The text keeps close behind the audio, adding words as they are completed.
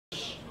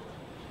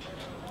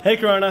Hey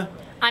Corona.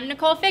 I'm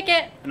Nicole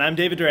Fickett. And I'm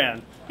David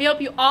Duran. We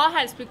hope you all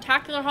had a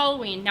spectacular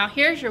Halloween. Now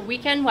here's your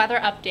weekend weather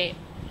update.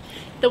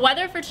 The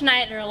weather for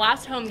tonight at our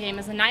last home game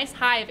is a nice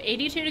high of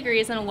 82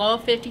 degrees and a low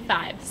of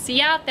 55. See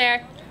you out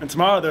there. And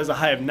tomorrow there's a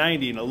high of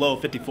 90 and a low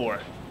of 54.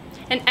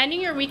 And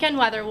ending your weekend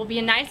weather will be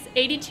a nice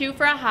 82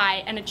 for a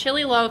high and a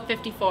chilly low of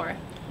 54.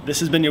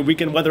 This has been your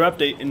weekend weather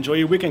update. Enjoy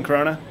your weekend,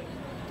 Corona.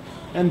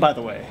 And by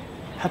the way,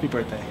 happy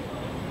birthday.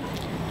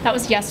 That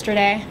was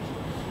yesterday.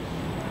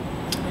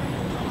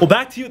 Well,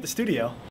 back to you at the studio.